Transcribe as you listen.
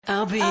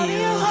I'll be your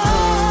home.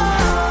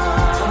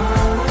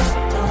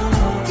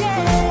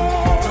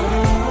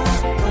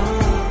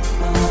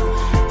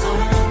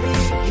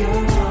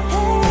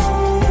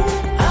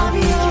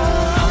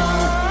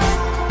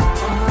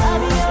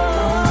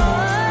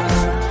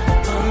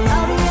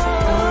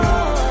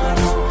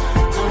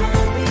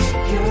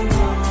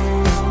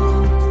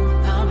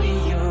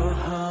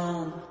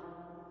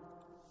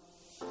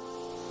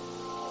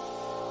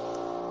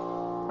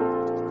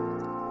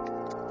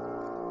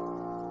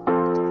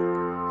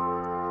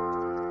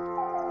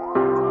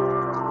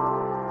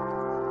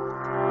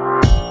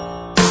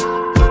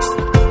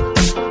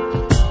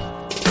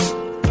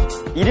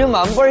 이름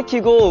안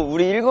밝히고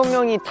우리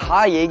 7명이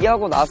다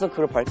얘기하고 나서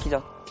그걸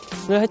밝히자.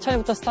 왜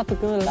해찬이부터 스타트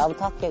끊을래?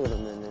 나부터 할게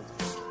그러면은.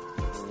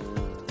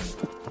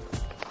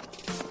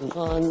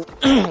 우선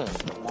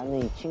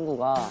나는 이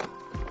친구가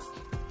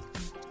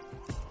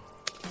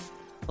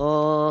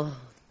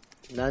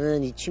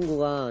나는 이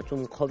친구가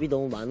좀 겁이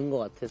너무 많은 것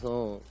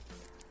같아서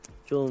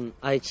좀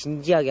아예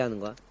진지하게 하는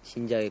거야.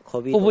 진지하게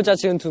겁이. 후보자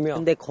지금 2명.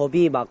 근데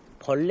겁이 막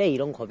벌레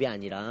이런 겁이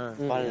아니라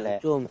벌레.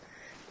 좀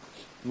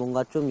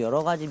뭔가 좀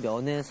여러 가지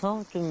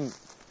면에서 좀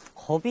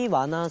겁이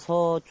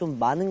많아서 좀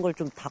많은 걸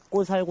좀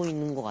닫고 살고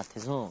있는 것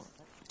같아서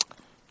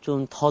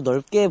좀 더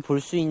넓게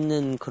볼 수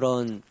있는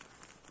그런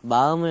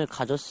마음을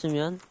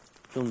가졌으면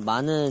좀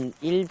많은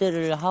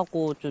일들을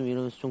하고 좀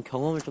이러면서 좀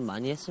경험을 좀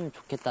많이 했으면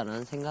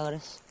좋겠다라는 생각을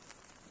했어.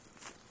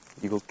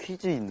 이거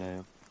퀴즈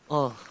있나요?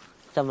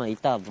 잠깐만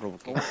이따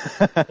물어볼게.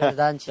 그래서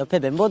난 옆에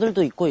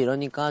멤버들도 있고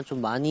이러니까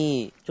좀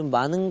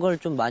많은 걸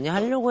좀 많이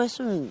하려고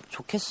했으면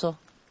좋겠어.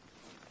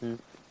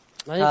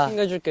 많이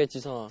챙겨줄게,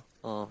 지성아.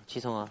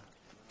 지성아.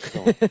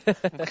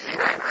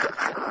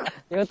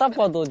 이거 딱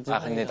봐도.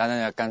 근데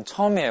나는 약간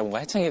처음에 뭔가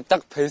해창이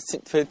딱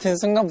뱉은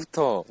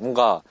순간부터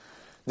뭔가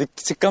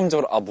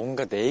직감적으로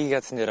뭔가 내 얘기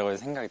같은데라고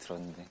생각이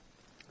들었는데.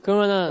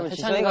 그러면은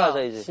해찬이가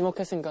하자, 이제.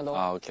 지목했으니까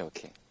너.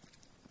 오케이.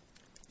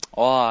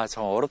 와,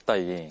 참 어렵다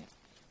이게.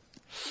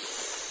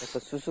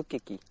 약간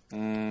수수께끼.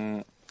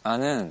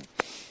 나는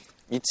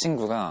이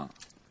친구가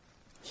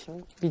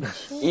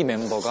이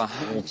멤버가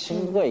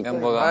친구가 있고.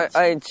 멤버가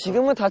아니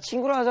지금은 다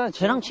친구로 하자.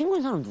 쟤랑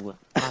친구인 사람 누구야?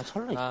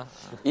 설레.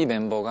 이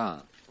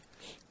멤버가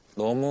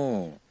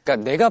너무,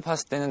 그러니까 내가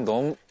봤을 때는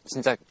너무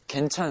진짜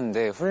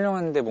괜찮은데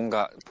훌륭한데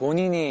뭔가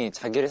본인이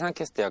자기를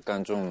생각했을 때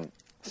약간 좀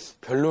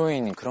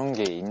별로인 그런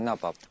게 있나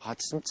봐.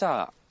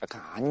 진짜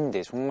약간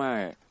아닌데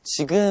정말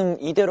지금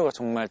이대로가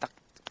정말 딱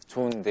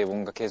좋은데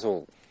뭔가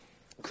계속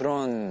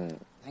그런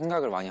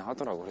생각을 많이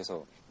하더라고.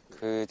 그래서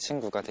그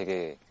친구가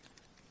되게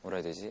뭐라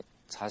해야 되지?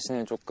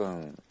 자신을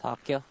조금 다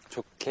아껴.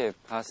 좋게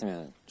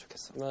봤으면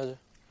좋겠어. 맞아.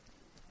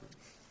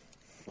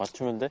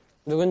 맞추면 돼?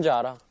 누군지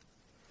알아.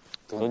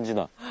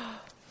 런진아. 야,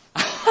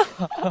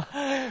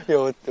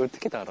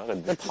 어떻게 다 알아,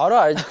 근데? 바로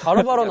알지.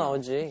 바로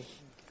나오지.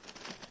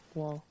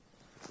 와.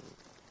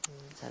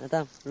 자,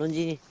 그다음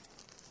런진이.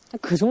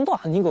 그 정도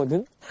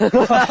아니거든?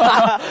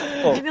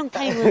 해명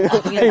타임은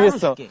나중에 따로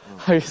알겠어. 줄게.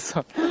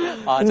 알겠어.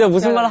 근데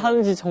무슨 말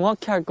하는지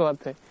정확히 알 것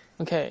같아.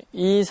 오케이.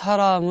 이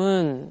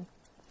사람은,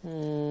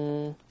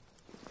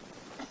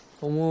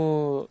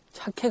 너무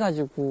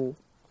착해가지고,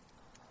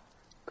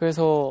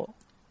 그래서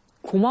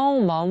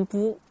고마운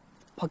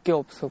마음밖에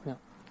없어, 그냥.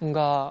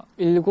 뭔가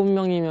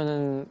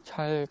 7명이면은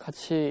잘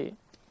같이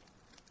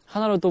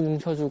하나로 또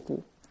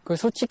뭉쳐주고.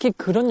 솔직히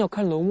그런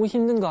역할 너무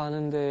힘든 거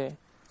아는데,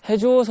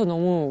 해줘서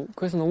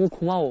그래서 너무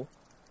고마워.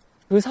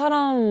 그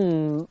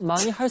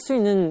사람만이 할 수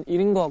있는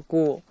일인 것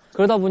같고,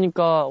 그러다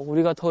보니까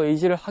우리가 더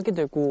의지를 하게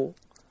되고,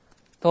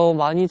 더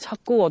많이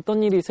찾고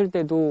어떤 일이 있을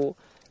때도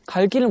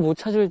갈 길을 못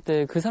찾을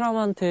때 그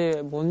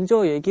사람한테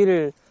먼저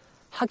얘기를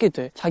하게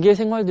돼. 자기의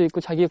생활도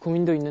있고 자기의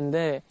고민도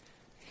있는데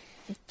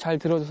잘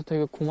들어줘서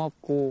되게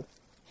고맙고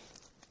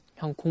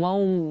그냥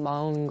고마운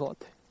마음인 것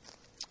같아.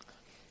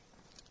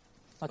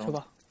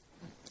 맞춰봐.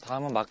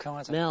 다음은 마크 형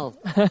하자.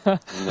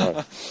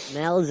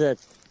 멜즈.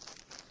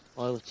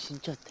 이거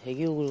진짜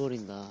되게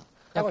오글거린다.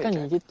 약간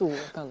이게 또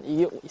약간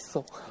이게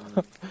있어.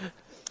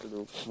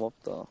 그래도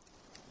고맙다.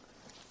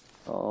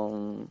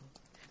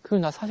 그리고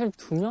나 사실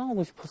 2명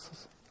하고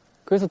싶었었어.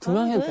 그래서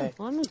 2명 해도 돼.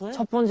 하면 더 해.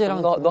 첫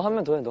번째랑 너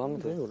하면 더 해. 너 하면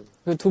더 해.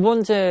 그 두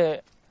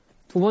번째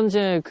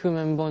그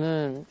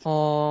멤버는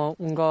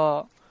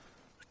뭔가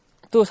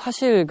또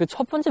사실 그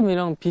첫 번째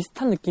멤버랑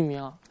비슷한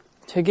느낌이야.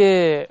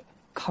 되게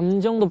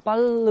감정도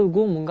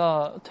빠르고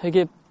뭔가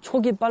되게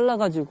촉이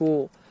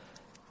빨라가지고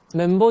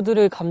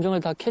멤버들의 감정을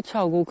다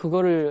캐치하고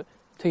그거를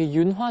되게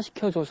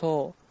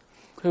윤화시켜줘서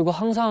그리고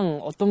항상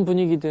어떤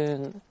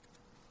분위기든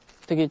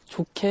되게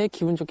좋게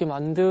기분 좋게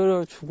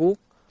만들어주고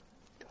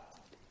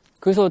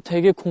그래서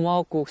되게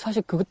고마웠고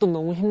사실 그것도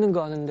너무 힘든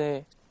거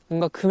아는데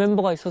뭔가 그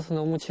멤버가 있어서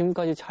너무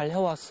지금까지 잘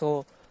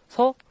해왔어서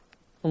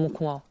너무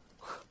고마워.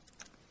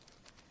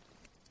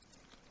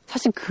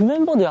 사실 그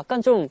멤버도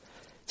약간 좀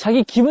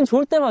자기 기분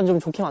좋을 때만 좀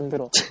좋게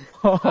만들어.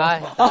 이거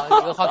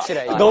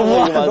확실해. 이거.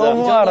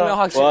 너무 알아.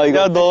 와,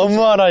 이거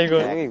너무 알아,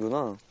 이거.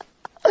 동혁이구나.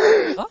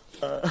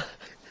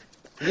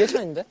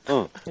 예찬인데?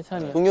 응.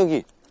 예찬이야.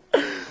 동혁이.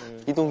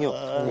 이동혁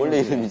원래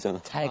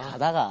이름이잖아. 잘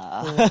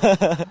가다가.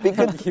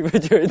 삐끗 기분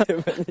좋을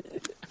때만.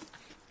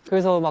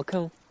 그래서 막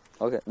형.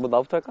 오케이, 뭐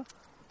나부터 할까?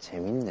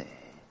 재밌네.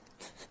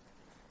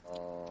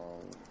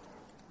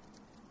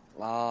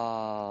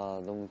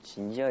 너무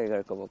진지하게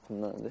갈까봐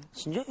겁나는데.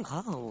 진지하게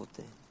가, 뭐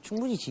어때?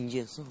 충분히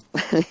진지했어.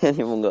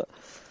 아니 뭔가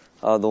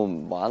너무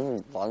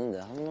많은데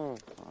한 명.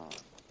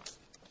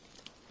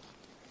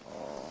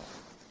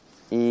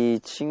 이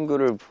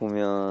친구를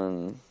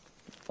보면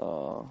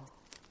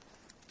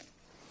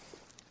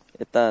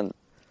일단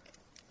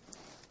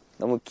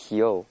너무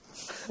귀여워.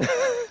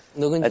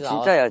 누군지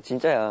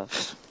진짜야.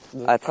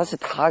 사실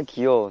다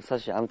귀여워.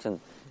 사실 아무튼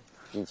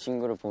이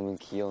친구를 보면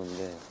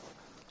귀여운데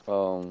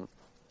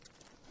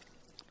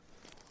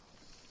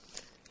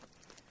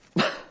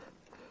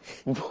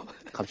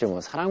갑자기 뭐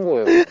사랑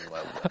고백 그런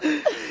거야?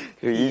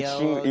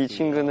 이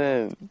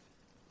친구는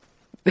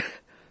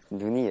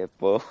눈이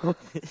예뻐.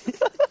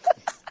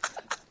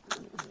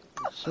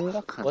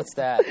 심각한. What's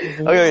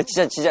that? 오케이,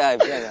 진짜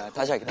미안해.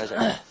 다시 할게.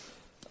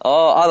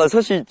 나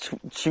사실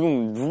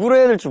지금 누구로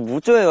해야 될지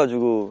못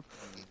정해가지고.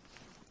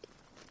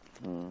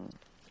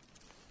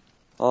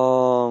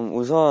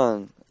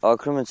 우선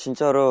그러면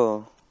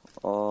진짜로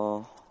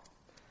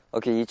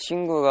오케이, 이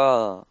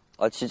친구가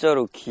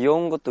진짜로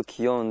귀여운 것도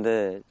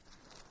귀여운데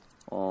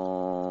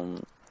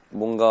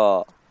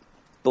뭔가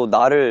또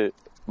나를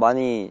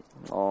많이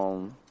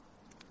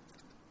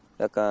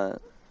약간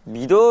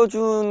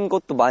믿어준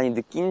것도 많이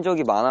느낀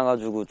적이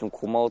많아가지고 좀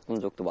고마웠던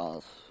적도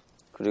많았어.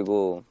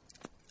 그리고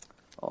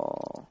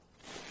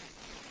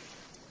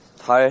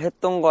잘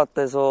했던 것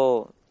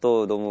같아서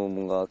또 너무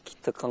뭔가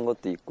기특한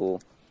것도 있고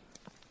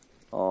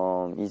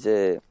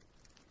이제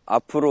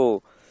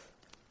앞으로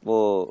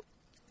뭐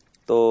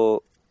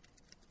또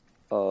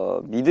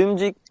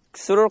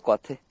믿음직스러울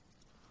것 같아.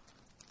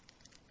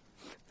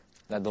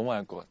 나 너무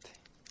알 것 같아.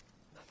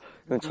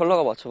 그럼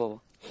철러가 맞춰봐봐.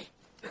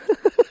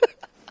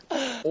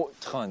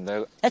 잠깐만,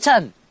 내가.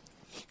 해찬!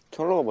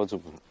 철러가 맞아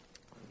보여.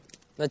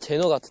 나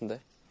제노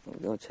같은데.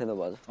 이거 쟤너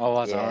맞아.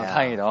 맞아. Yeah.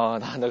 다행이다.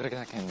 나 그렇게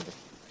생각했는데.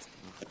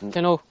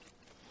 제노.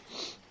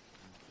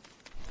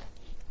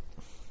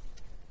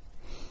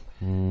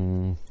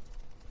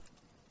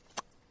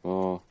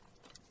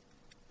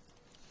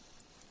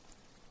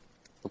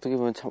 어떻게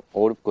보면 참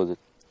어렵거든.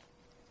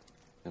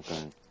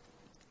 약간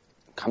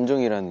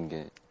감정이라는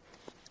게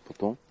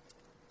보통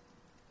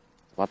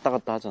왔다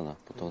갔다 하잖아,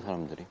 보통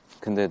사람들이.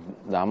 근데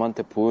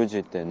남한테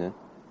보여질 때는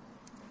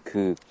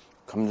그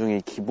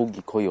감정의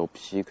기복이 거의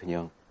없이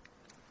그냥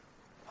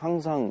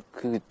항상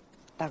그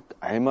딱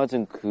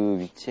알맞은 그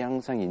위치에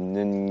항상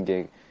있는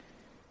게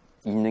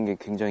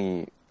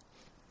굉장히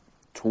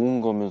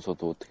좋은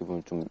거면서도 어떻게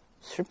보면 좀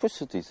슬플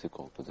수도 있을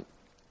것 같거든.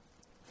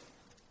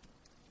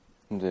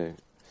 근데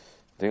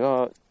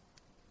내가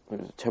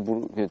잘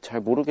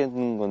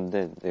모르겠는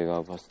건데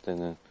내가 봤을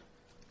때는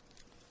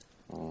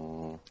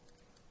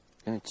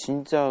그냥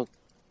진짜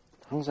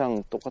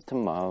항상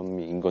똑같은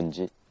마음인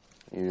건지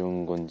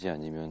이런 건지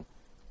아니면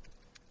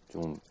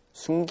좀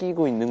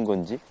숨기고 있는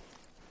건지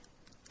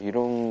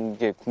이런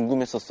게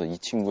궁금했었어, 이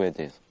친구에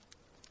대해서.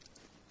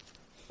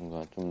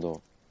 뭔가 좀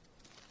더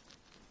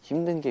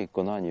힘든 게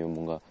있거나 아니면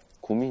뭔가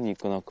고민이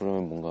있거나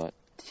그러면 뭔가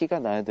티가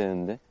나야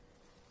되는데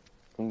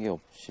그런 게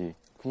없이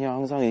그냥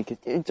항상 이렇게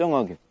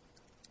일정하게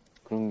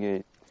그런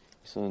게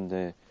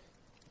있었는데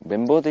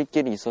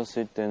멤버들끼리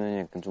있었을 때는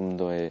약간 좀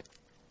더의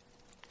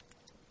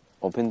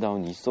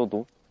업앤다운이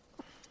있어도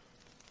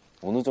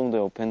어느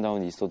정도의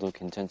업앤다운이 있어도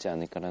괜찮지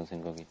않을까라는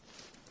생각이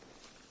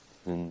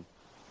드는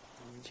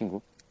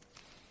친구.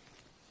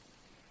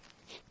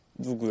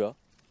 누구야?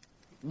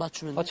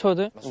 맞추면 돼? 맞춰도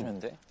돼? 맞추면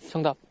돼?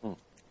 정답. 응.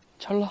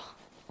 철라.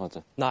 맞아.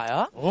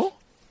 나야?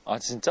 아,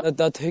 진짜?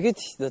 나 되게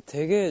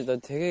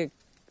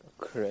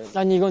그래.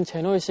 아니 이건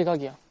제노의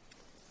시각이야.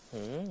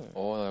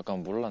 나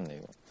약간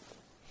몰랐네,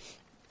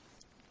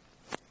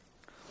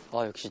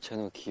 이거. 역시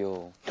쟤너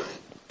귀여워.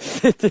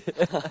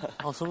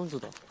 소문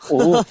돋아.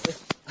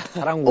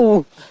 사랑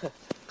오,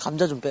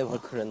 감자 좀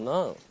빼봐.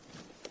 그랬나?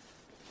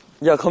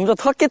 야 감자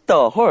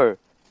탔겠다. 헐.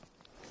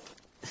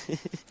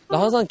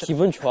 나 항상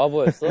기분 좋아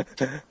보였어.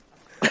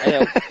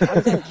 아니야,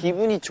 항상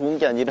기분이 좋은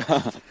게 아니라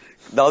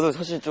나도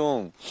사실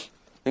좀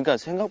그러니까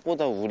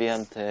생각보다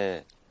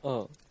우리한테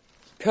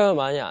표현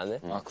많이 안 해.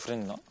 아,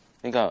 그랬나?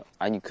 그러니까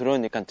아니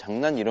그런 약간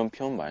장난 이런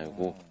표현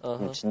말고 좀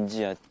어허.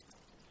 진지한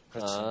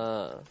그렇지.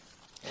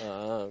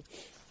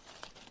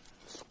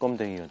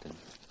 수검댕이가 되는.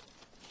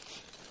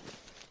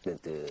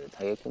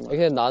 뜨뜻하겠구만.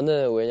 근데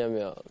나는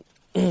왜냐면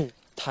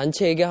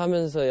단체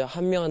얘기하면서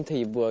한 명한테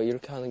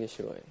이렇게 하는 게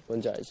싫어해.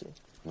 뭔지 알지?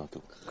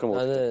 나도.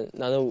 그럼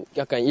나는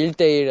약간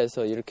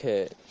 1대1에서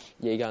이렇게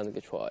얘기하는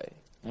게 좋아해.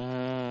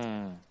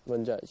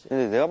 뭔지 알지?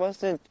 근데 내가 봤을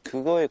땐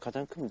그거의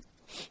가장 큰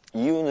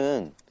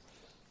이유는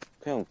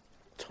그냥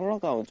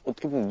철라가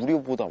어떻게 보면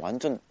우리보다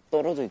완전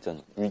떨어져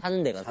있잖아.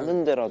 사는 데가.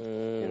 사는 데라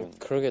이런.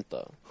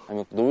 그러겠다.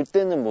 아니면 놀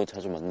때는 뭐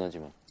자주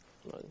만나지만.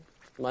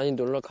 많이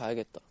놀러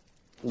가야겠다.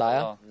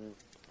 나야?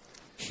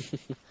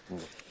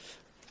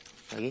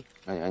 여기?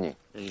 아니.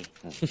 여기.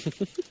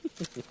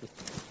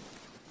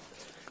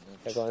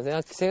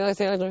 잠깐만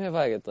생각 좀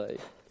해봐야겠다.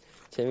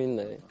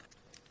 재밌네.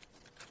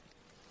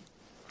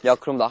 야,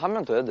 그럼 나 한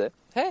명 더 해도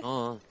돼?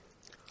 어.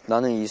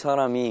 나는 이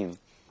사람이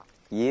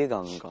이해가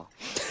안 가.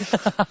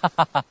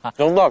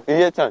 정답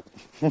이해찬.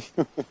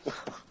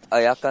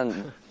 아,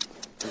 약간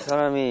이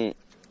사람이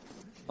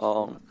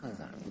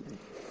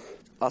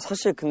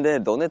사실 근데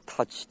너네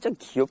다 진짜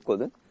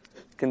귀엽거든?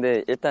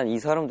 근데 일단 이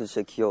사람도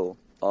진짜 귀여워.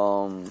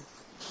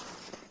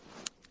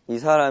 이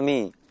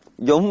사람이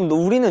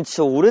우리는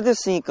진짜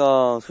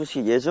오래됐으니까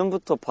솔직히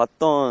예전부터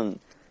봤던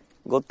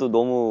것도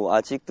너무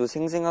아직도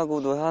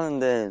생생하고도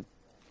하는데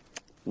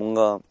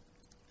뭔가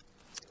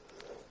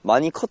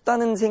많이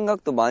컸다는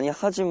생각도 많이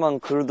하지만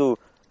그래도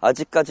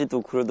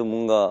아직까지도 그래도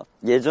뭔가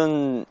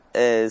예전의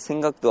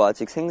생각도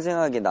아직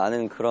생생하게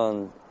나는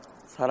그런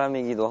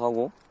사람이기도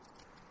하고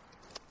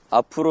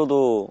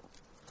앞으로도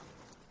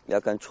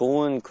약간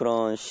좋은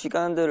그런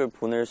시간들을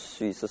보낼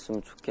수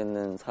있었으면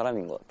좋겠는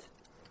사람인 것 같아.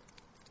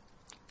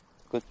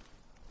 끝.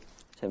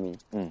 재민.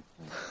 응.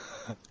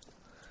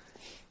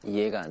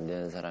 이해가 안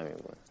되는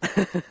사람이군.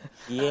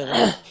 이해가.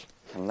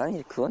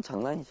 장난이지. 그건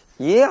장난이지.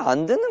 이해가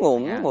안 되는 건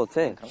없는 것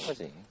같아. 그런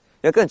거지.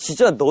 약간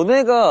진짜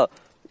너네가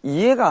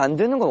이해가 안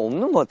되는 건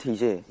없는 것 같아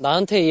이제.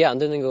 나한테 이해 안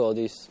되는 거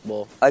어디 있어?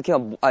 뭐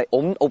그냥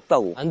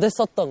없다고. 안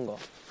됐었던 거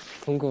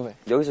궁금해.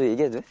 여기서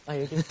얘기해도 돼? 아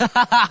여기.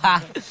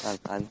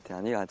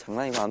 아니야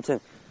장난이고 아무튼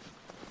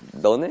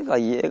너네가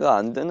이해가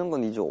안 되는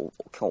건 이제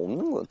그냥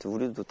없는 것 같아.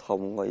 우리도 다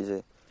뭔가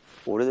이제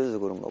오래돼서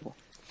그런가 봐.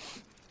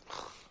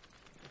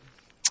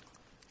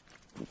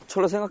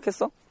 철로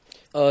생각했어?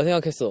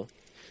 생각했어.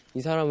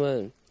 이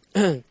사람은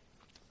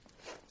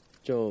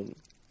좀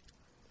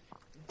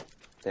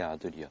내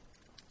아들이야.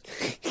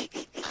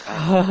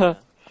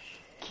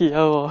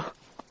 귀여워.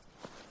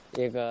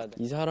 얘가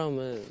이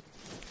사람은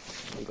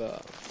얘가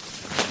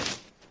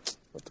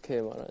어떻게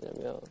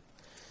말하냐면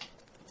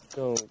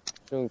좀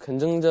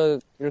긍정적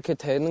이렇게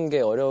되는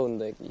게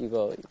어려운데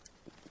이거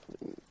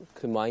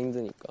그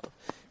마인드니까.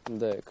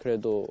 근데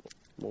그래도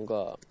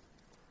뭔가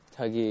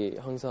자기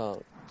항상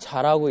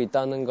잘하고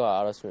있다는 거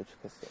알았으면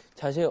좋겠어.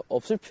 자신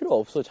없을 필요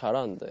없어.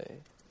 잘하는데.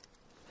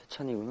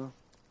 해찬이구나.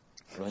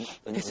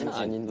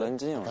 아닌데.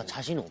 런쥔이 형. 나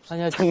자신 없어.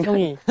 아니야,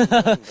 정형이.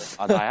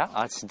 아, 나야?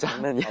 아, 진짜?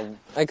 장난이야.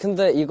 아니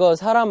근데 이거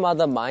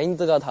사람마다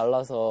마인드가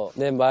달라서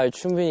내 말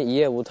충분히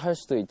이해 못 할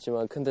수도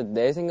있지만 근데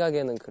내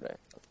생각에는 그래.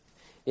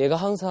 얘가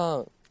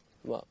항상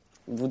막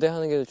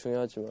무대하는 게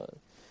중요하지만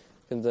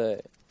근데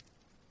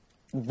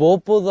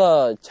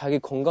무엇보다 자기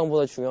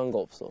건강보다 중요한 거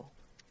없어.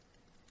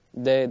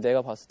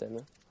 내가 봤을 때는.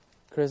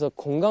 그래서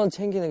건강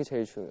챙기는 게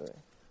제일 중요해.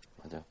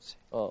 맞아.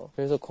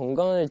 그래서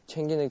건강을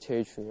챙기는 게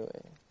제일 중요해.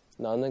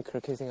 나는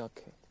그렇게 생각해.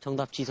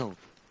 정답 지성.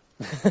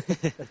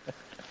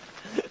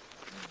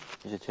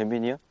 이제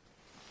재민이야?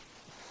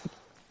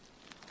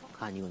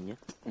 아니군요.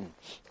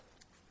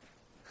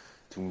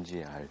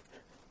 둥지의 알.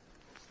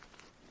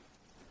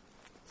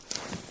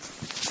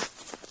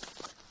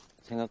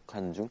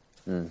 생각하는 중?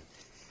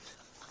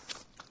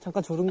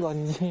 잠깐 졸은 거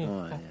아니지?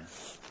 아니야.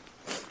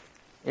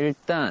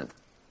 일단,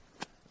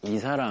 이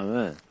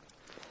사람은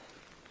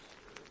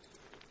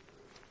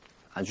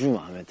아주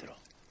마음에 들어.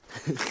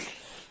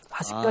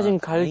 아직까진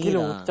갈 길을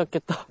다행이다. 못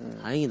잡겠다.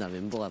 다행이다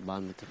멤버가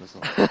마음에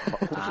들어서.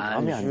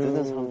 마음에 안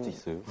드는 사람도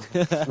있어요.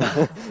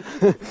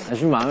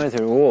 아주 마음에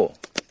들고,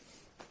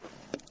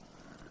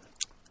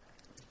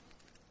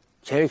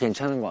 제일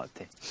괜찮은 것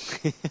같아.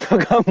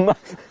 잠깐만.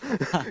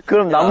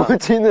 그럼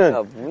나머지는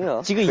야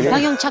뭐냐? 지금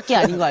이상형 찾기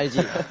아닌 거 알지?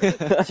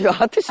 지금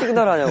하트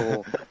시그널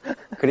하냐고.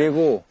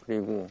 그리고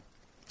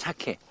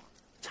착해.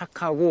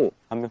 착하고,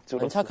 한 명 안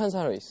줄었어. 착한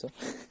사람 있어?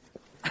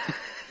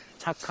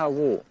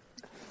 착하고,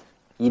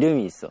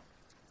 이름이 있어.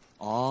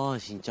 아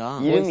진짜.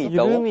 이름이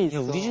있다고? 이름이 야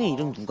있어. 우리 중에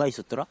이름 누가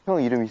있었더라?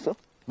 형 이름 있어?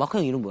 마크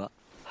형 이름 뭐야?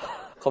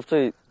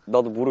 갑자기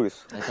나도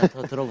모르겠어. 나 일단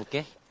더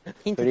들어볼게.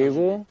 힌트.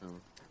 그리고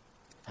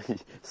더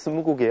줄게.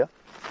 스무고개야?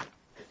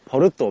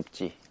 버릇도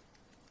없지.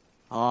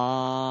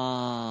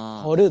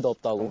 버릇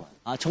없다고?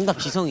 정답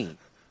지성이.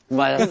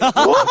 맞았어.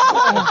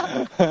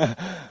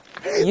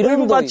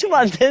 이름도 맞추면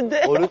안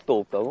되는데. 버릇도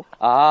없다고?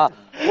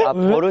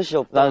 버릇이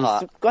없다. 난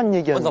습관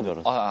얘기하는 줄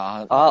알았어.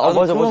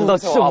 맞아. 나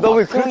진짜 나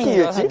왜 그렇게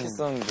얘기했지?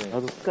 생각했었는데.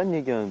 나도 습관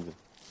얘기하는 줄.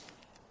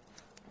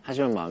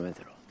 하지만 마음에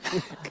들어.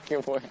 그게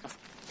뭐야?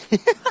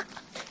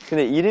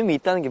 근데 이름이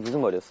있다는 게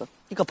무슨 말이었어?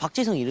 그러니까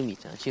박지성 이름이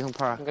있잖아. 지성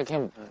파라. 그러니까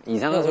그냥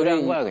이상한 소리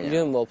한 거야, 그냥.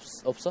 이름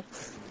없어?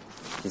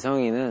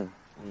 지성이는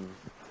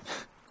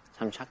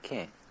참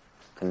착해.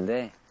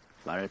 근데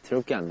말을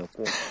더럽게 안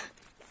듣고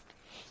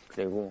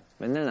그리고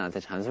맨날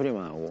나한테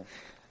잔소리만 하고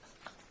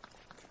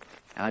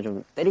약간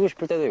좀 때리고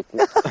싶을 때도 있고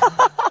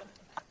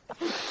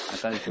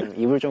약간 좀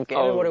입을 좀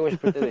깨물버리고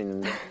싶을 때도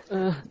있는데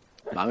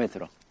마음에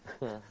들어.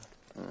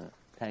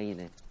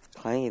 다행이네.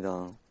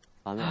 다행이다.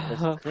 마음에 안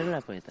들어서 큰일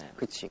날 뻔했다. 야.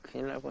 그치,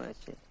 큰일 날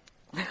뻔했지.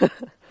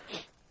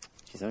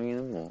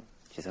 지성이는 뭐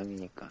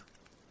지성이니까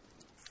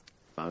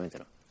마음에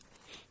들어.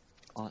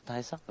 다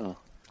했어?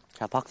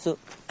 자, 박수.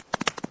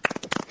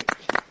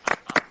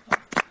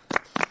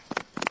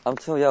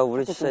 아무튼 야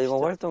우리 진짜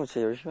이번 활동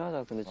진짜 열심히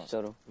하자. 근데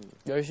진짜로.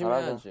 열심히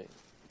잘하자. 해야지.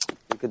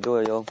 이렇게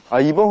누워요.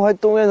 이번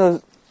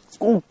활동에는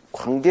꼭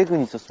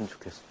관객은 있었으면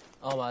좋겠어.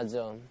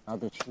 맞아.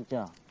 나도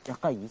진짜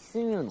약간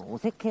있으면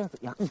어색해서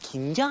약간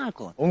긴장할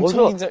것 같아.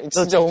 엄청 긴장,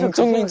 진짜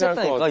엄청 긴장할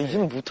것 같아.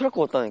 있으면 못할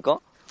것 같다니까?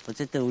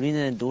 어쨌든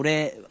우리는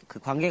그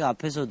관객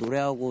앞에서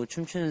노래하고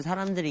춤추는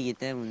사람들이기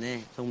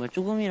때문에 정말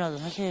조금이라도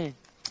사실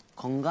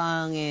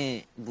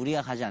건강에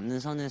무리가 가지 않는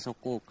선에서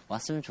꼭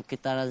왔으면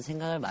좋겠다라는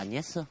생각을 많이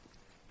했어.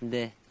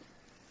 근데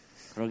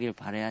그러길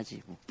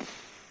바라야지 뭐.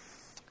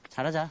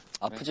 잘하자.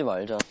 아프지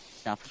말자.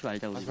 진짜 아프지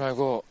말자 우리. 하지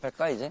말고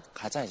뺄까, 이제?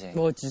 가자 이제.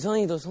 뭐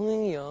지성이도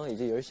성인이야.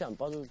 이제 10시 안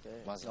빠져도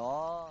돼. 맞아.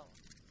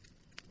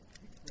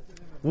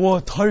 와,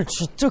 달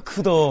진짜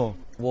크다. 와,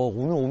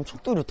 오늘 엄청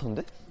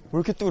뚜렷한데? 왜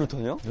이렇게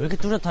뚜렷하냐? 왜 이렇게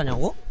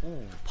뚜렷하냐고?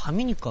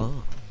 밤이니까.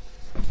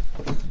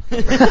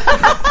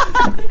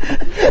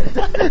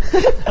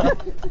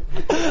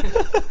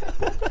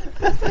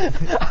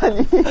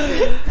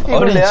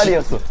 이건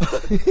레알이었어.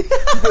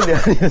 이건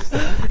레알이었어.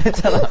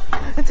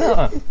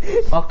 했잖아.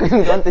 마크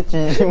너한테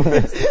진심으로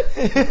했어.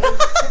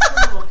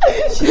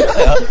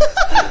 싫어요.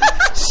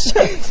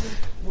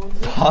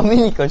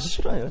 밤이니까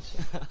싫어요,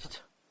 진짜.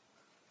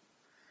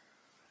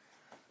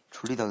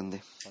 졸리다,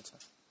 근데.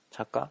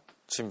 잠깐.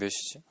 지금 몇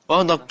시지?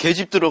 나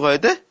계집 들어가야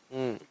돼?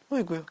 응.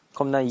 어이구야.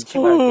 그럼 난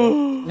 2층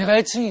갈게. 내가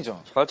 1층이죠.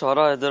 잘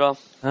자라, 얘들아.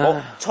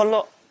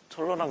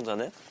 철러랑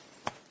자네?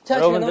 자,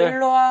 여러분들. 진호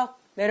일로 와.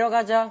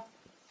 내려가자.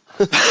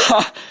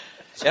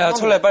 야,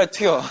 철래 빨리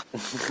튀어.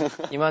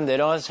 이만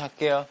내려가서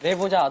잘게요. 내일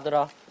보자,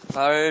 아들아.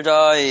 잘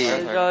자이.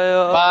 잘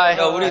자요. 바이.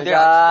 야, 우리 내일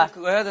아침에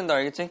그거 해야 된다,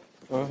 알겠지?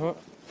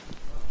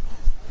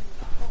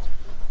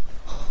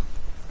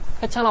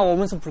 해찬아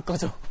오면서 불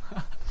꺼줘.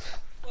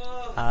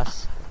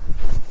 알았어.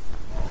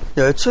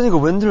 야, 예천이가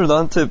웬일로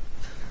나한테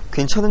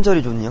괜찮은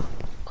자리 줬냐?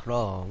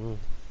 그럼.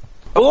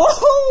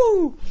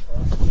 오호!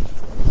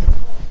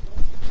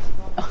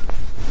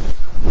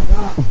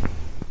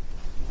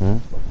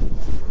 응?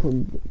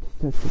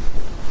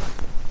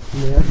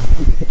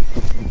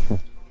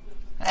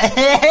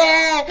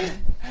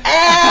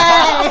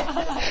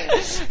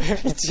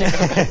 미친 것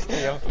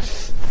같아요.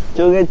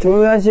 저기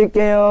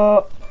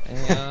조용하실게요.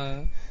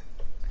 안녕.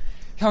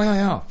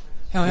 형.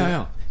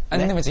 안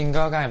내면 진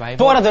거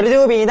가위바위보.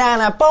 보라돌이두비다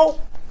나 뽀.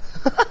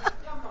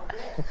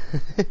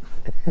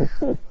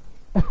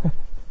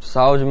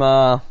 싸우지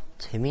마.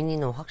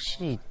 재민이는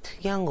확실히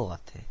특이한 것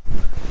같아.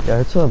 야,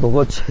 혜천아,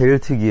 너가 제일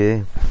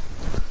특이해.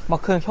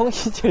 마크 형이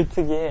제일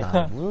특이해.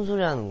 무슨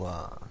소리 하는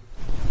거야?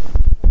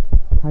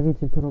 자기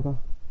집 들어가.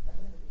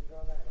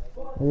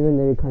 아니면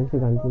내일 간식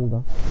안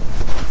준다.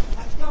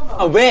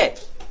 아, 왜?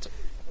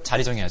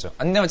 자리 정해야죠.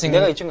 안 내면 진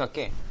내가 거. 2층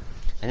갈게.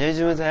 안녕히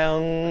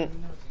주무세요.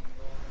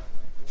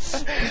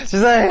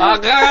 지사해.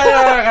 가.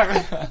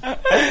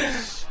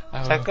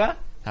 잘까?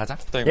 가자.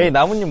 또 야, 이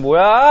나뭇잎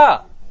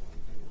뭐야?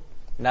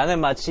 나는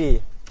마치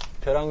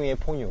벼랑 위의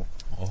포뇨.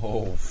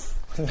 오.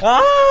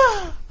 아!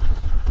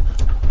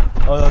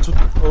 와,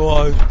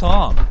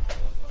 좋다.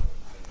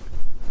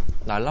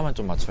 나 알람만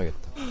좀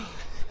맞춰야겠다.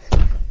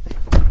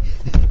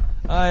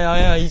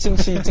 야,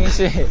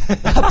 2층씨.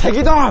 야,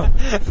 백이동!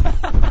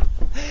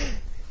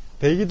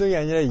 백이동이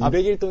아니라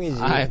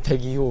 201동이지.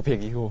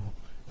 102호.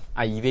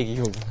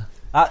 202호구나.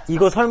 아,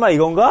 이거 설마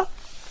이건가?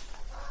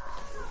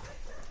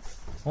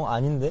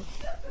 아닌데?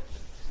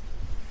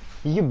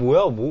 이게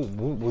뭐야?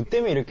 뭐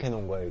때문에 이렇게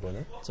해놓은 거야,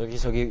 이거는? 저기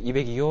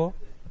 202호.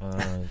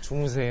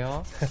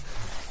 주무세요.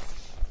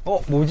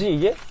 뭐지,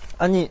 이게?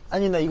 아니,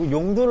 나 이거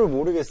용도를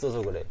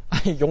모르겠어서 그래.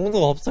 아니,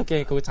 용도가 없어,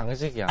 걔. 그거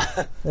장식이야.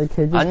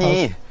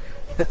 아니,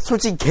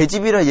 솔직히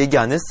계집이라 얘기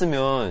안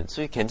했으면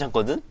솔직히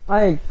괜찮거든?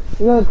 아니,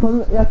 이거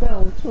약간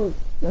엄청,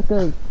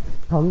 약간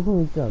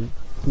감성 있지 않아?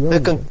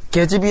 약간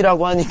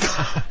계집이라고 하니까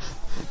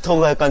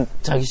더 약간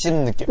자기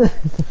싫은 느낌?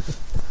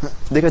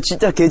 내가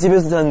진짜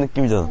계집에서 자는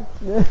느낌이잖아.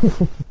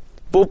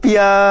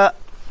 뽀삐야.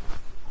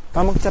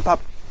 밥 먹자, 밥.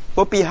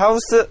 뽀삐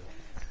하우스.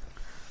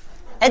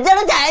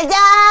 얘들아, 잘 자!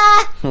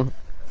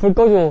 불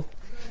꺼줘.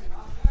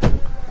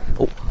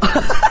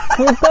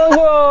 불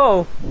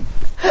꺼줘!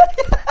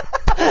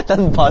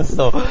 난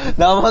봤어.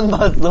 나만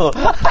봤어.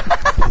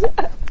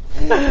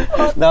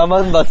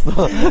 나만 봤어.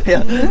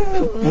 야,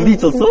 물이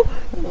있었어?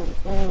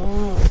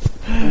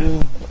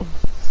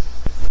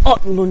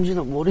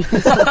 런쥔아, 머리.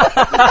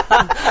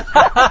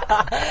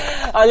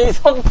 아니,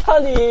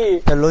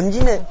 석탄이, 야,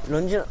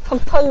 런쥔아,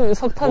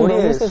 석탄 머리에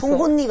너무 셌어.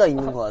 송곳니가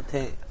있는 것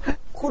같아.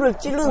 코를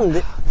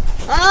찌르는데?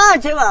 아,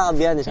 제발!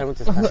 미안해,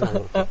 잘못했어. 다시 안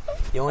그럴게.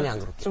 영원히 안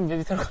그럴게. 좀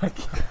밑에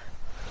들어갈게.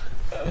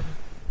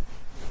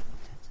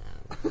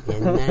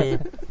 옛날,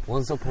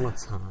 once upon a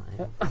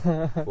time.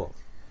 뭐.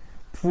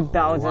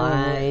 2000.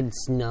 White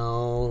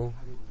snow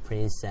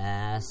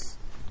princess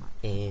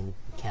in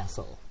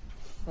castle.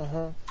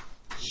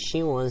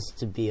 She wants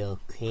to be a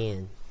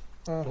queen.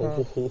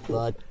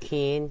 But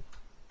king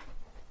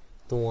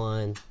don't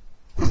want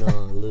to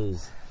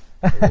lose.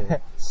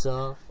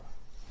 So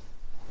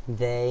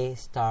they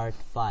start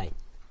fight.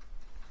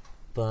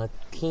 But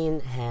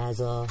king has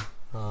a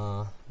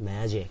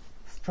magic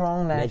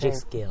Strong Magic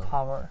skill.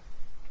 Power.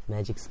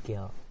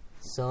 skill.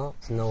 So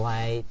Snow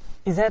White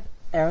Is that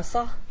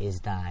Elsa? is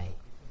die.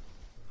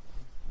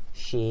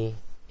 She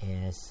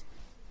is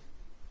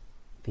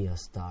be a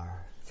star.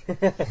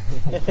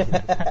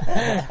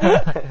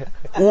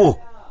 오!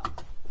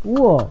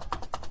 우와,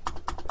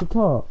 좋다.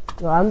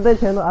 안 돼,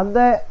 제노, 안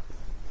돼.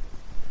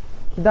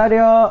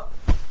 기다려.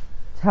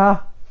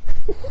 자.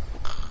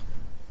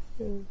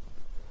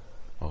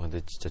 아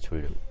근데 진짜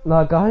졸려. 나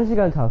아까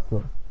 1시간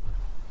잤어.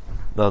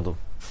 나도.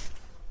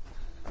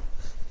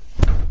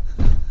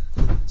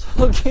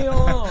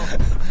 저기요.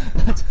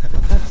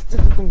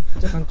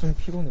 약간 좀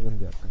피곤해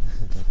근데 약간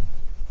진짜로.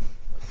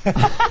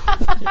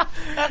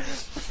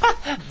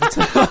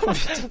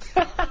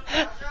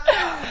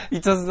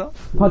 미쳤어?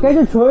 밖에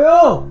좀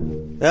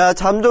조용! 야,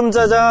 잠 좀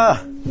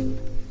자자.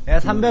 야,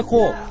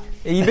 300호.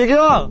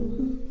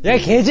 200형! 야,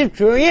 개집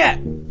조용히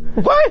해!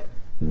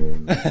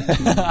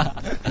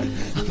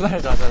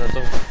 빨리 자자. 나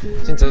좀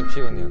진짜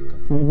피곤해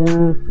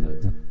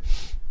약간.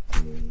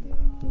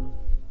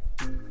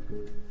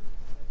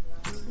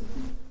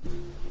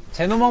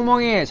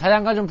 제노멍멍이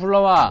자장가 좀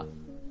불러와.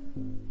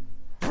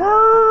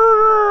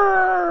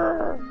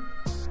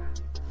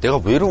 내가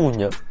왜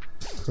이러냐?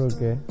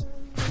 그러게.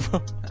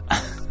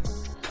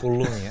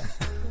 골룸이야?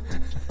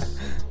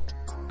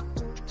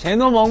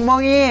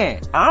 제노멍멍이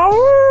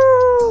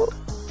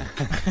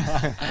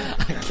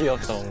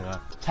귀엽다 뭔가.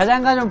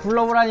 자장가 좀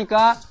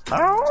불러보라니까.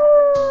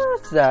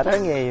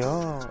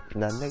 사랑해요.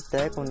 난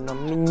늑대고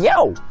놈이요.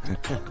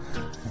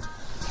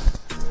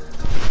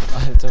 아,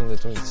 근데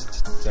좀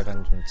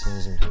약간 좀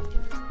진심적으로.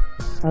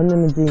 안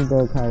내면 지금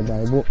거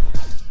가위바위보.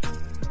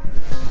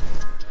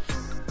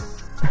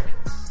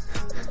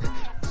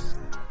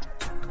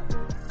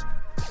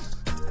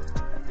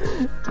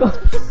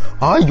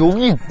 아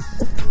여기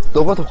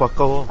너가 더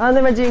가까워. 안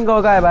내면 지금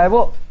거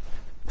가위바위보.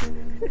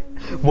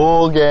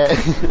 뭐게?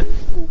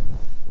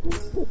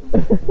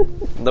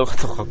 너가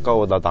더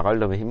가까워. 나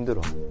나가려면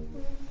힘들어.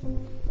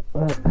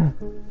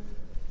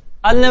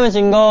 안 내면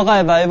진 거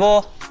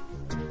가위바위보.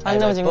 안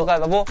내면 진 거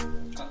가위바위보.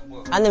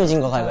 안 내면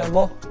진 거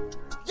가위바위보.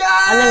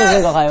 안 내면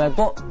진 거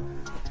가위바위보.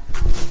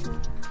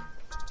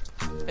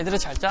 애들아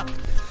잘 자.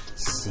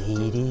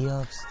 City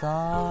of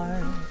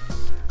Stars.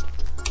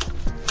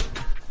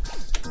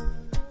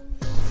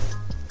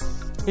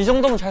 이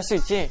정도면 잘 수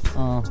있지?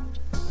 어.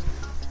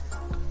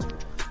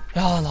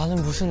 야, 나는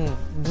무슨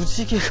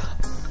무지개가.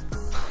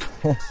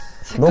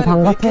 너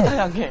방 색깔이 왜 이렇게 같아.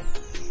 다양해.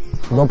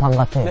 너 방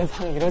같아. 내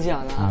방 이러지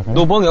않아. 아, 그래?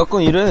 너 방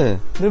약간 이래.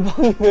 내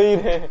방이 왜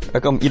이래?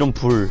 약간 이런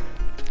불.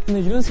 근데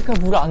이런 색깔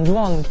물을 안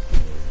좋아하는.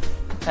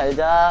 잘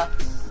자.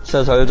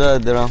 진짜 잘 자,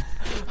 얘들아.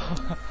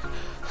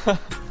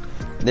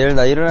 내일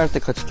나 일어날 때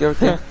같이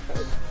깨울게.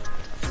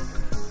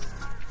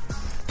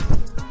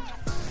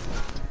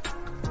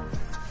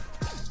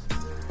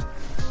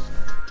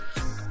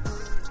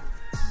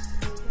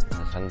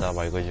 잔다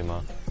말 걸지 마.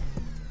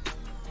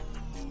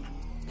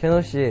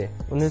 제노씨,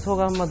 오늘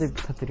소감 한마디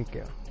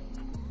부탁드릴게요.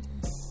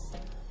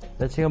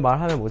 나 지금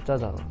말하면 못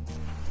자잖아.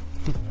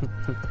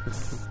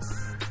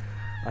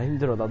 아,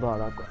 힘들어. 나도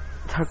안 할 거야.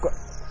 잘 거야.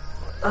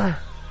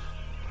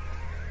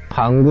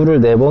 방구를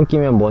 4번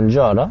끼면 뭔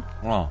줄 알아?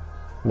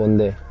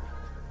 뭔데?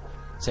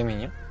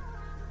 재민이요?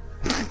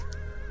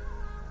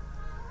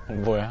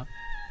 뭐야?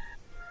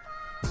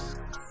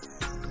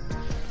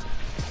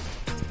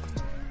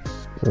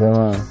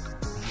 유정아.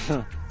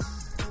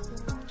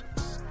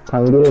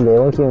 방구를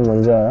 4번 끼면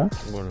뭔 줄 알아?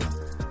 몰라.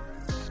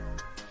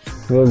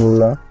 왜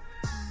몰라?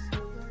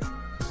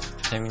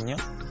 재민이요?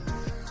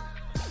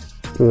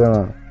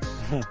 유정아.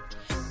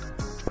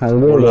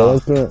 방구를 몰라.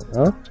 4번 끼면,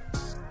 어?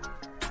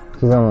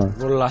 유정아.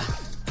 몰라.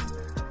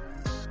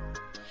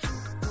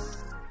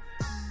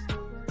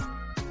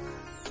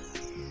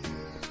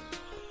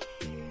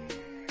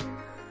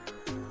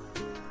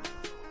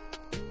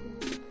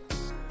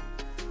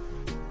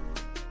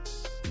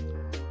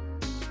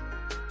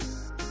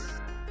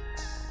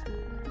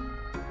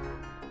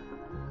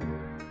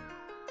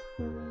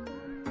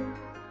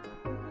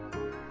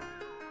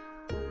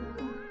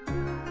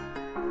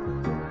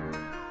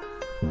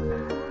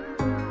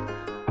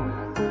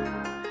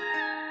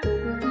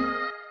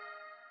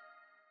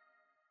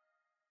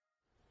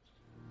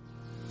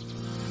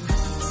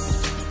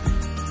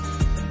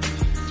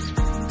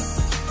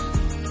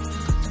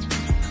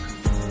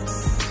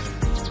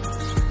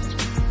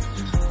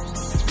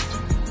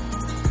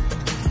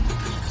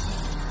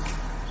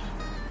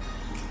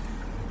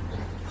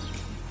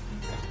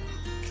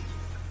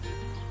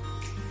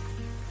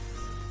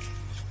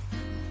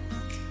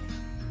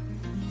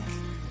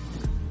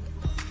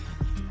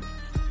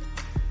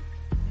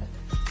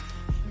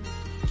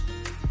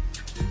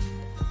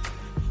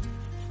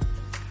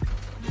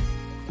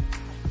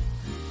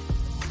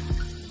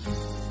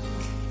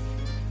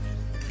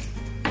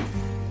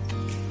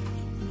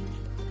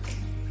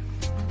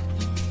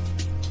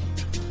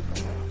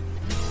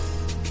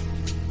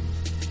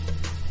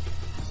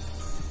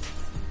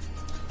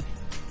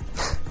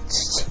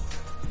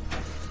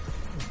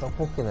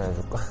 떡볶이나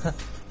해줄까?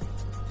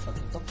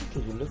 떡볶이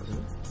줄래,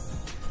 그냥?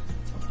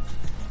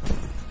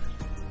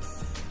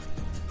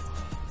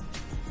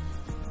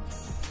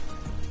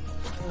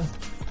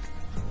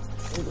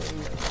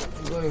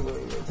 이거.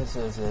 됐어.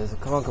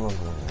 그만.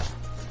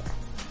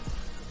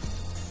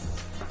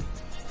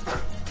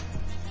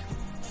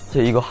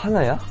 쟤 이거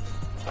하나야?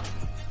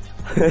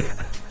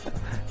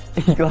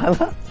 이거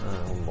하나?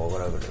 응,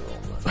 먹으라 그래,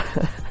 엄마.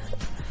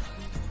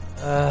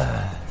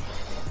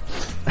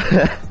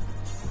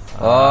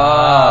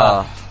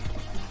 와.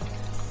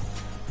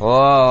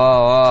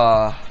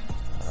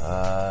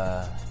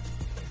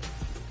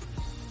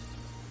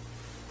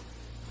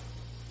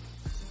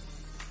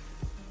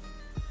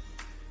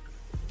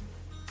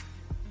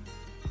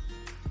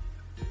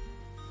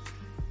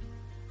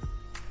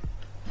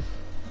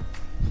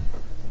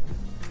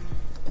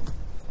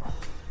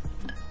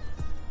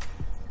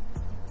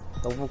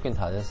 떡볶이는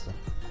다 됐어.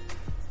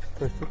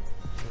 벌써?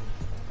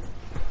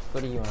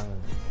 끓이기만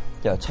하면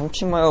돼. 야,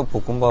 참치마요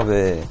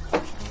볶음밥에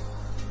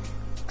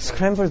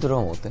스크램블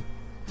들어가면 어때?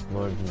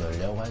 뭘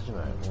넣으려고 하지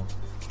말고.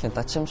 그냥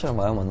딱 참치랑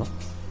마요만 넣어?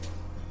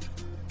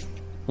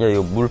 야,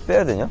 이거 물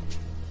빼야 되냐?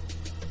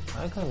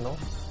 아니, 그냥 넣어.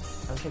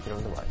 참치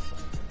기름도 맛있어.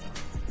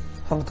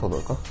 한 번 더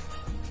넣을까?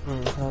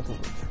 응, 하나 더.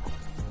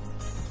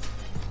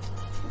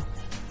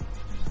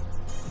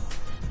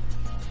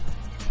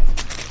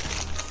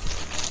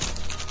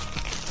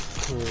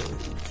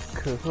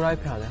 그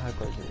후라이팬 안에 할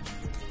거지.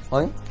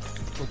 아니?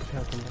 어떻게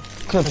할 건데?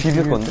 그냥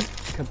비빌 건데?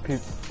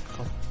 그냥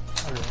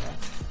할래.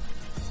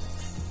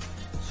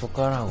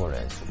 숟가락으로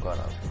해,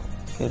 숟가락으로.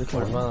 이렇게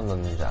얼마나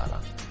넣는지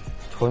알아?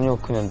 전혀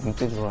그냥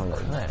눈대중으로 하는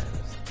거야. 그래.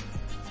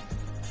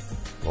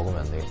 먹으면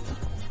안 되겠다.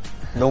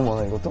 너무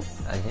많아, 이것도?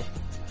 아니?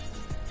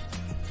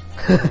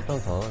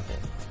 좀 더 넣어도 돼.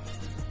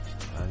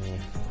 아니.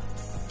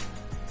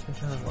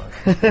 괜찮은 거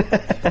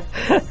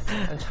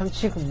같아.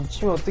 참치 그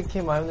묻히면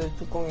어떡해, 마요네즈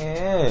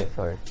뚜껑에.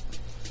 설.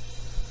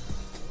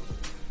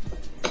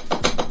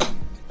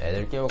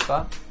 애들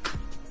깨울까?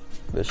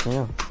 몇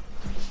시냐?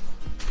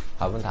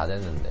 밥은 다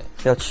됐는데.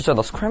 야, 진짜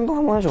나 스크램블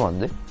한번 해주면 안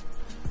돼?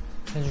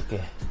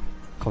 해줄게.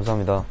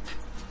 감사합니다.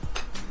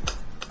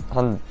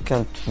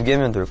 그냥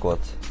 2개면 될 것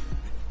같아.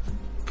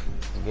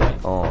 이게?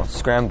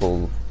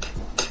 스크램블.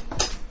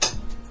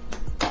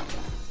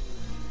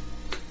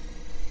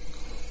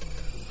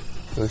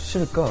 몇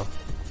시일까?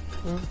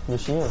 응? 몇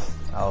시냐?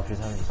 9시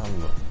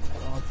 33분.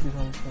 아,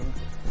 비상.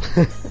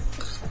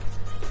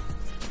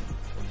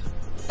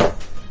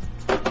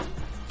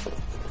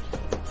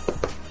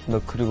 나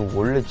그리고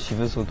원래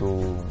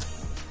집에서도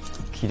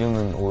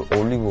기름은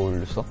올리브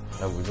오일 써?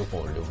 나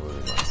무조건 올리브 오일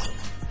맛있어.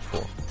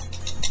 좋아.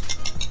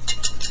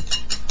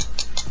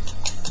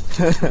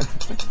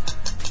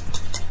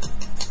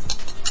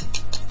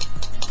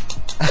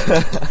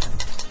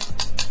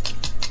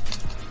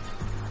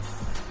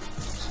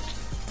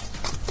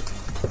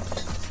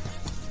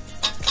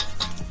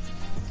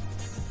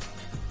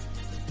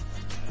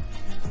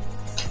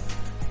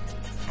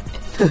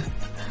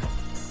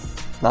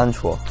 난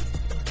좋아.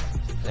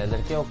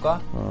 애들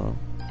깨울까? 응.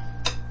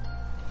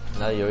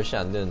 나 10시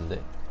안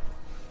되는데.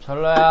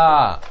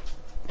 철러야!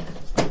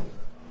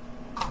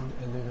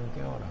 애들 좀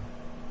깨워라.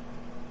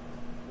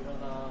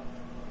 일어나.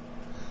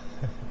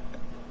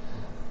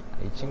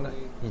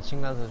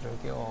 2층 가서 좀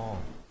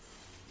깨워.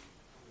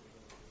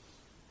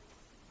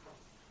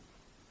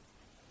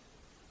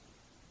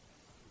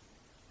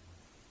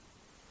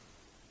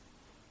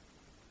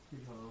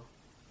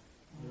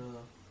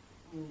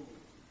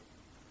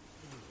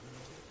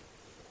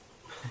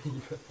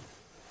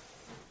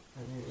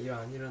 아니, 일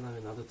안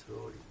일어나면 나도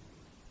들어올래.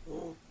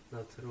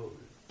 나 들어올래.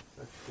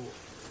 나 좋아.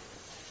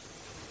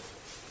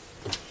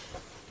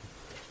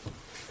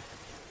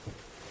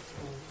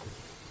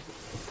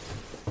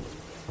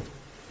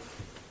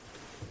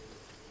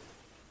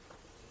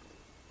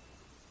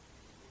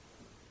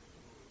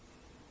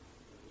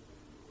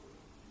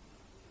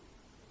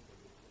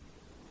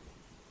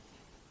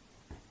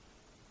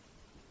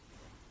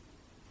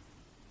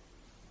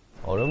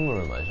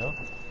 얼음물을 마셔?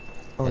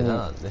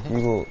 대단한데?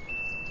 이거,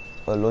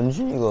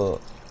 런쥔이가,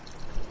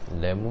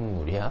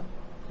 레몬물이야?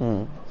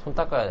 응. 손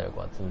닦아야 될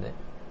것 같은데?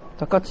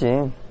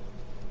 닦았지.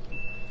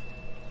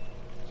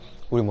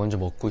 우리 먼저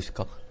먹고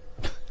있을까?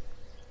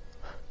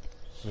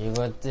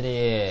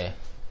 이것들이,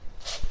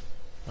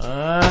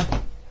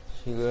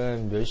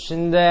 지금 몇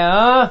시인데,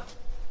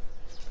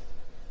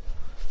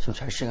 지금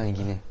잘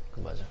시간이긴 해.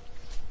 맞아.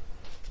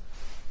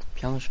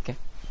 피아노 칠게.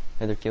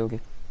 애들 깨우게.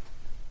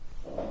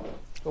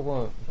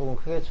 조금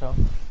크게 쳐.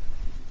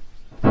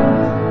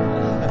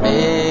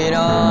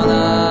 일어나.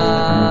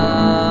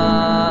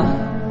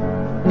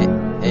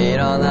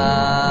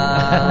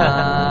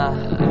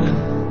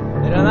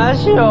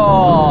 일어나시오!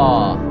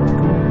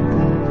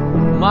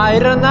 마,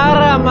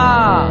 일어나라,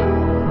 마!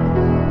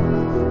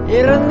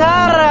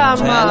 일어나라, 마!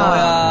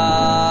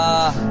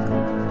 제노야.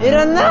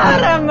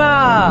 일어나라,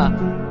 마!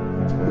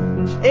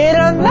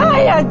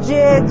 일어나야지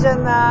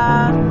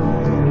했잖아!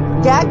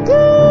 까꾸!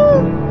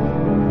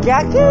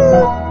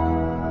 까꾸!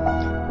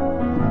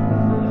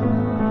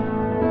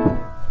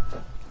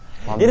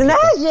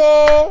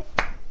 일어나지!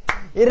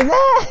 일어나!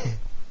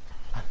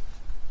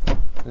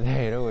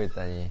 네, 이러고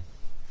있다니.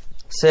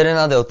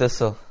 세레나데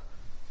어땠어?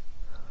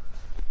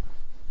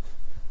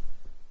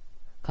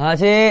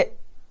 강아지!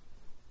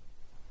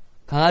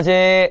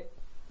 강아지.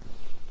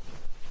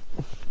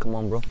 Come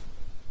on, bro.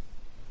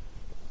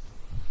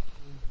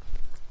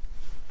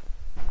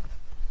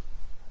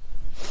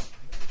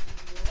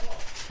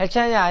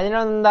 해찬이 안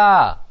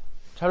일어난다.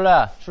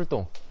 철로야,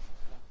 출동.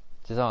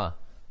 지성아,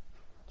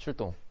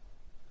 출동.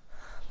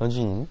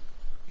 런쥔이는?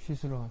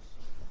 씻으러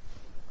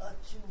갔어.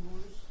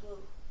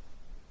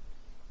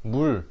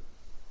 물.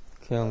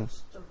 그냥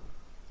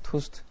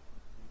토스트.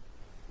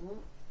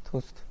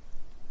 토스트.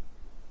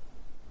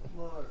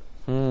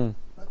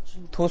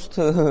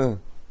 토스트.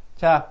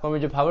 자, 그럼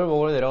이제 밥을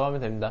먹으러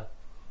내려가면 됩니다.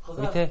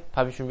 밑에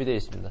밥이 준비되어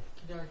있습니다.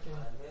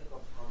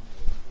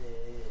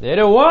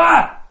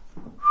 내려와!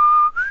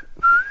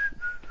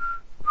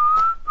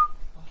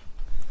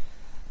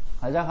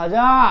 가자,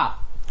 가자!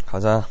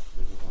 가자.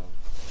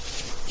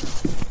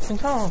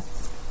 괜찮아.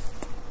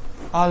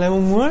 아,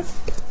 레몬물?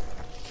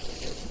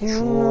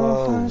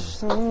 좋아.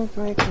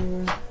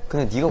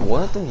 근데 네가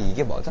원했던 게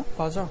이게 맞아?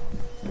 맞아.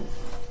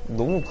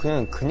 너무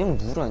그냥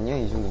물 아니야,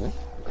 이 정도면?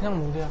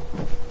 그냥 물이야.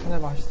 근데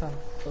맛있어.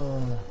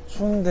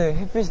 추운데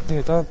햇빛이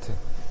되게 따뜻해.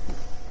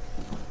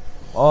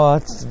 아,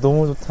 진짜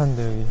너무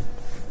좋다는데, 여기.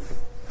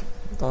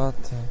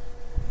 따뜻해.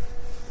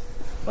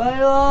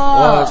 빨리 와!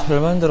 와, 잘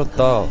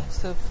만들었다.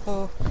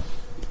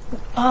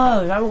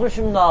 아, 잘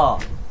먹겠습니다.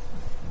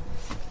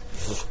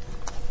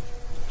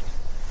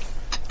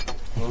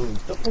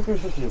 떡볶이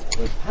소스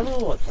거의 파는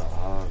것 같다.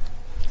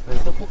 아니,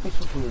 떡볶이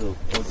소스를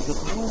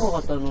어디서 파는 것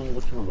같다는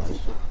것처럼 맛있어.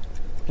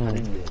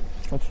 잘했네.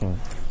 그렇지.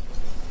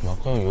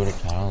 마카형 요리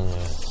잘하는 거야.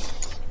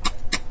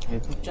 개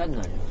굽지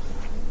않나요?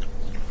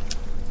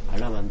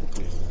 알람 안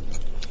듣고 있어.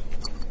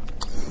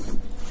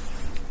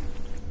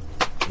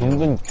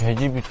 은근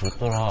개집이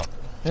좋더라.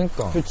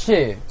 그니까.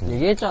 좋지.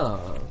 얘기했잖아.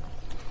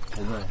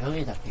 정말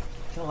형이 잡히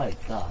표가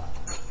있다.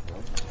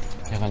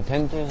 약간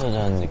텐트에서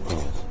자는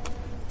느낌이었어.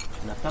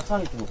 나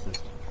빡빡이 죽었어.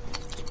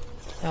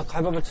 야,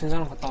 가위바위보 진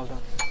사람 갔다 오자.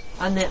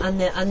 안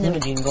내면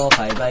진 거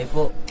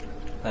가위바위보.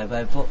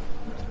 가위바위보.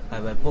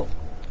 가위바위보.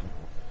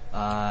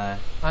 아,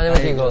 안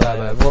내면 진 거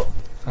가위바위보.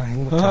 아,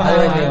 행복해. 안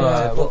내면 진 거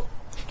가위바위보.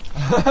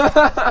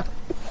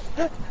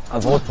 아,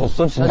 뭐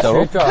줬어, 진짜로?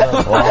 나 줄 줄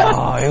알아.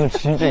 와, 이거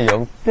진짜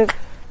역대.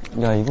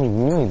 야, 이거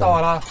운명이다.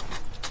 따와라.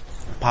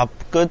 밥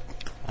끝?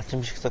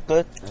 아침 식사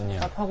끝? 아니야.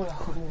 밥하고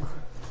약하고.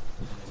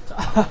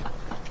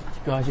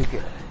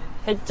 집중하실게요.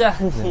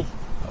 했잖니.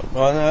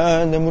 아,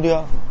 네,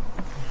 뇌물이야.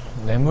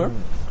 뇌물?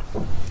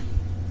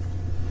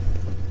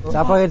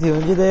 짜파게티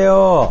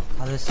연기돼요.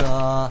 다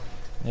됐어.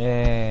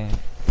 예.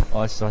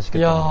 아, 진짜 맛있겠다.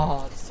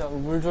 이야, 진짜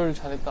물 조리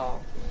잘했다.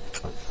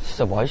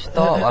 진짜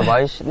맛있다. 아,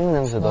 맛있는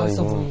냄새다,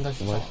 맛있어 이거. 보인다,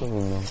 진짜. 맛있어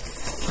보인다.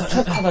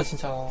 촉촉하다,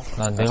 진짜.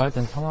 난 내가 할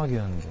땐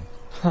사막이었는데.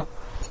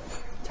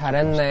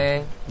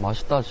 잘했네.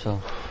 맛있다, 진짜.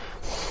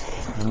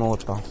 못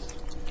먹었다.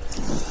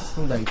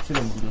 형, 나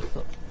입술에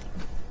묻었어.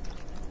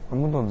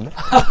 한 번도 없는데?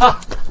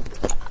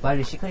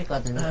 빨리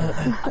시크릿까지는 해줘.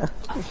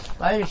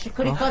 빨리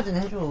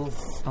시크릿까지는 해줘.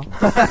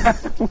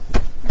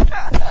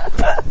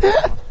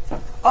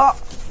 아!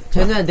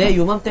 쟤네 내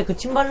요맘때 그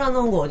침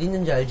발라놓은 거 어디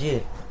있는지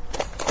알지?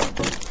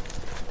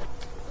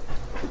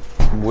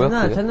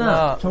 뭐야, 그게?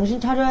 제노야, 정신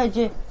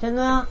차려야지.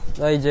 제노야,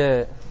 나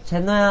이제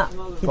제노야,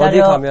 어디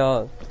기다려.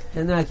 가면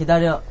제노야,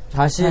 기다려.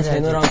 다시 차려야지.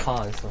 제노랑 방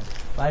안 써.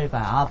 빨리 봐.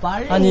 아,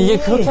 빨리. 아니, 이게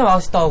그렇게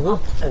맛있다고?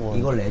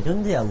 이거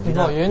레전드야,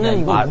 우리나라. 이거 얘는 야,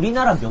 이거 아-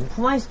 우리나라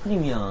명품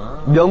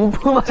아이스크림이야.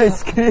 명품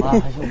아이스크림. 아,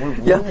 이거 뭘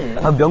모르네. 야,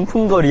 아,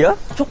 명품 거리야?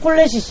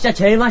 초콜릿이 진짜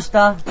제일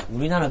맛있다.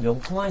 우리나라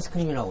명품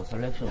아이스크림이라고,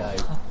 셀렉션.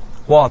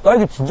 와,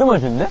 딸기 진짜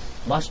맛있는데?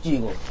 맛있지,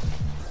 이거?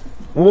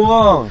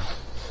 우와.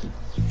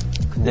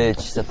 근데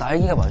진짜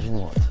딸기가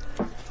맛있는 것 같아.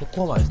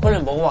 초코 맛있어. 원래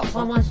먹어봤어?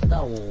 아,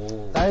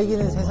 맛있다고.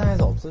 딸기는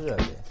세상에서 없어져야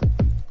돼.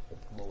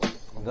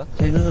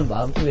 쟤는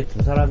마음속에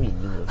두 사람이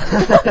있는 거지.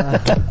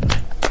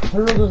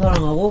 철로도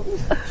사랑하고,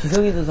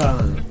 지성이도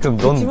사랑하는. 그럼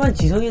넌, 그렇지만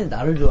지성이는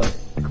나를 좋아해.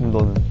 그럼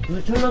너는?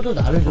 그리고 철로도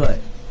나를 좋아해.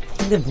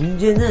 근데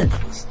문제는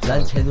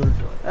난 제노를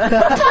좋아해.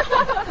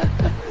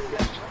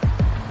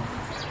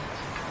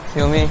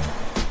 귀요미,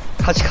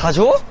 같이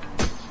가줘?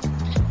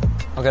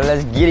 오케이,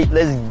 let's get it,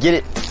 let's get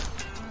it.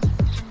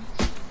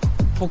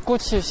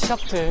 벚꽃이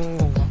시작되는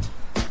건가?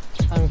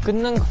 아니면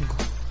끝난 건가?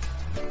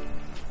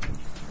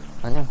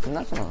 아니야,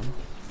 끝나진 않아.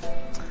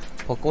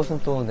 벚꽃은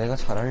또 내가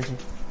잘 알지.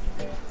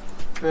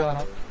 왜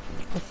알아?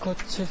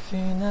 벚꽃이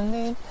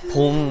휘날린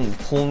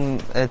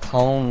봄의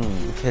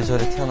다음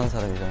계절에 태어난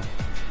사람이잖아.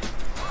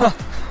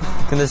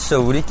 근데 진짜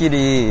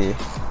우리끼리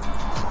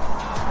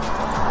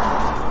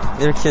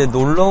이렇게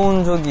놀러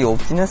온 적이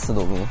없긴 했어,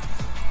 너무.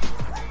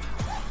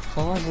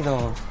 강아지다.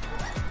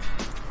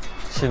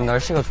 지금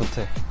날씨가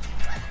좋대.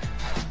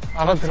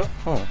 알아들어?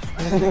 어.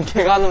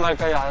 걔가 하는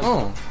말까지 알아들어?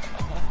 어.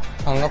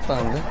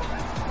 반갑다는데?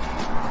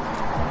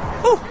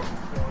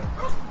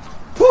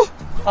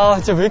 아,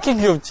 진짜 왜 이렇게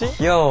귀엽지?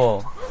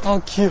 귀여워. 아,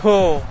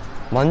 귀여워.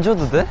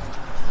 만져도 돼?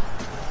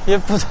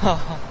 예쁘다.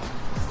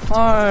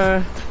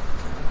 헐.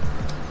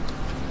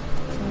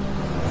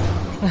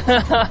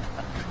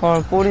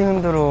 헐, 꼬리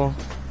흔들어.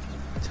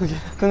 저기.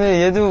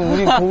 근데 얘도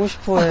우리 보고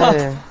싶어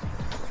해.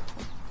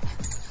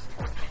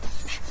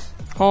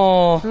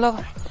 올라가.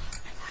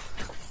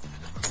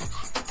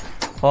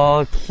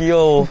 아,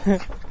 귀여워.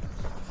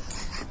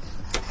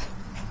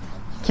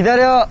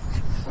 기다려!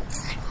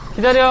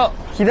 기다려!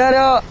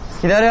 기다려!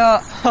 기다려!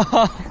 야,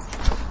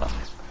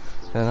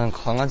 난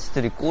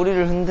강아지들이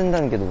꼬리를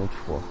흔든다는 게 너무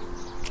좋아.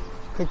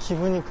 그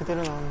기분이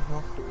그대로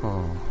나오는구나.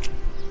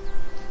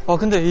 어.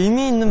 근데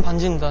의미 있는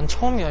반지는 난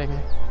처음이야, 이게.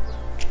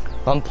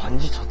 난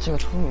반지 자체가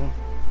처음이야.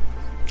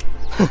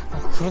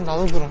 그래,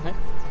 나도 그러네.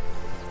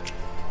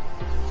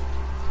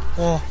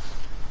 와.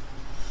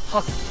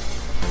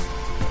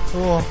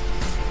 우와.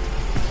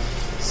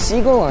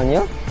 시공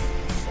아니야?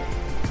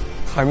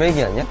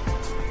 갈매기 아니야?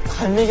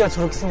 갈매기가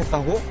저렇게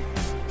생겼다고?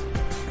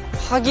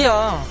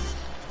 학이야.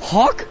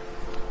 학?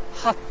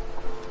 학.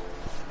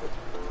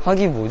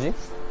 학이 뭐지?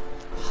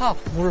 학,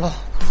 몰라.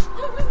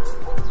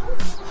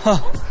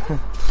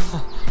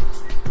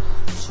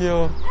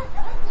 귀여워.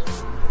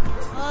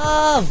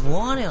 아,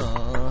 뭐하냐.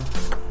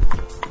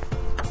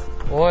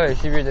 5월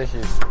 11대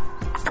 10.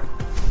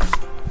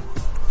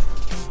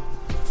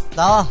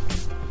 나와.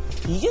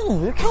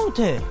 이제는 왜 이렇게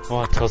못해?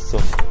 와, 졌어.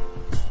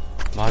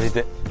 말이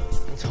돼?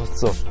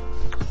 졌어.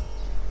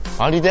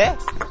 말이 돼?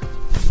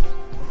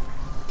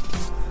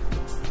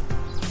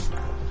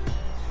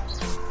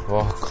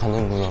 와,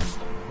 가는구나.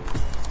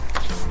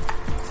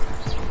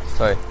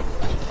 저희.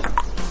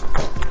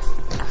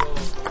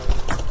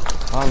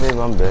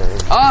 아메만베.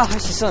 아, 할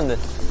수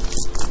있었는데.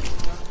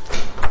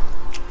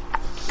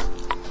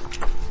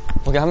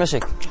 오케이, 한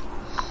명씩.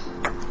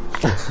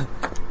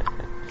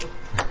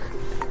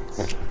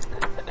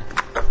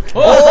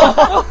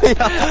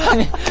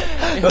 아니,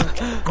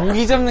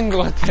 무기 잡는 것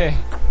같아.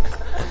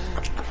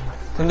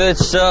 근데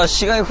진짜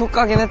시간이 훅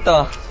가긴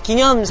했다.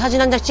 기념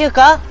사진 한 장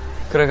찍을까?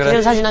 그래.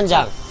 기념 사진 한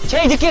장.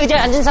 제일 늦게 의자에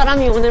앉은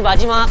사람이 오늘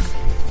마지막.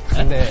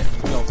 근데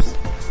돈이 없어.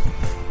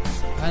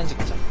 사진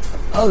찍자.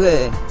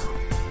 오케이.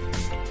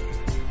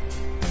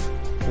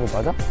 이거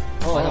맞아?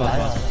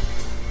 맞아.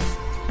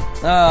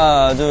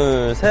 하나,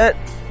 둘, 셋.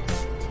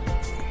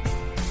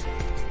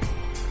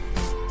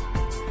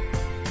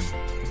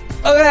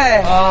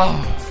 오케이.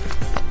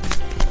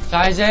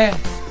 자, 이제.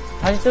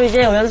 다시 또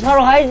이제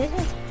연습하러 가야지.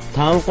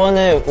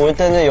 다음번에 올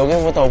때는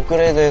여기보다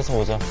업그레이드해서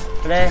오자.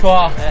 그래.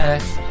 좋아. 네.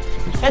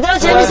 얘들아,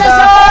 재밌었어!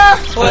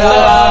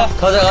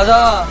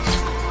 가자.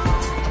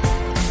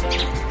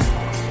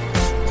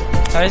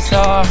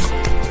 잘했어.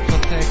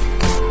 좋대.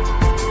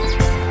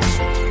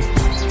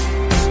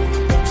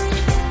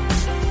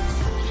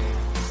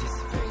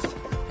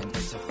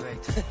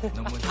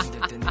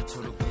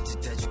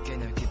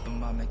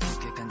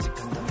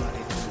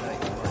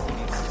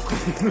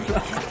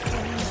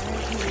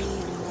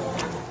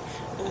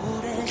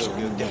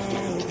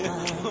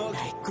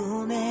 날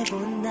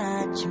꿈에본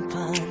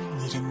나침반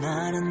이제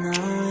나는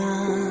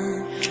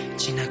너야.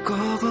 지나고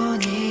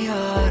보니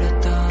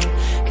어렸던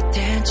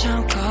그땐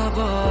참 커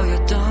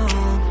보였던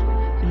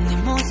네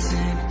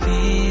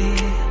모습이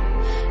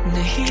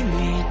내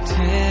힘이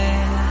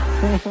돼.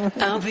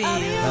 I'll be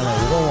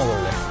나는 이거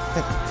먹을래.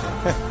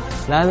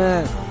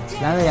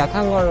 나는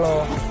약한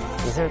걸로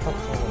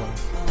이슬떡으로.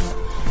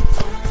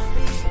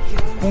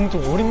 공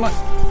좀 오랜만.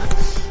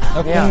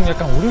 나 공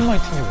약간 오랜만에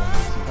튕겨보네.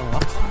 그런가?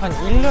 한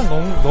 1년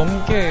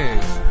넘게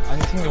안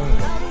튕겨오는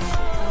것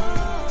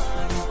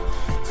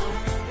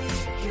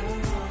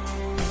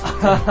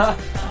같아.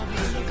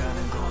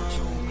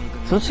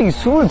 솔직히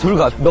 22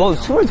 같아. 너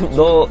 22,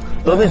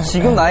 너는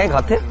지금 나이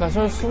같아? 나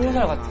 20살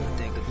같아.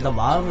 나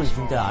마음은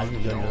진짜 아직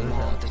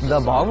 16살. 나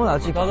마음은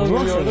아직 나도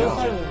고등학생이야.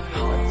 18살.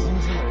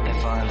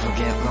 If I ever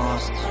get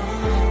lost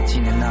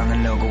티는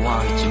않으려고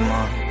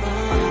하겠지만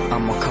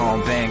I'ma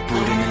call back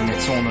부르는 내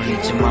톤을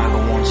잊지 말고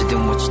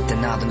언제든 뭐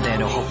짓든 하던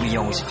대로 Hope we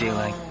always feel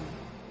like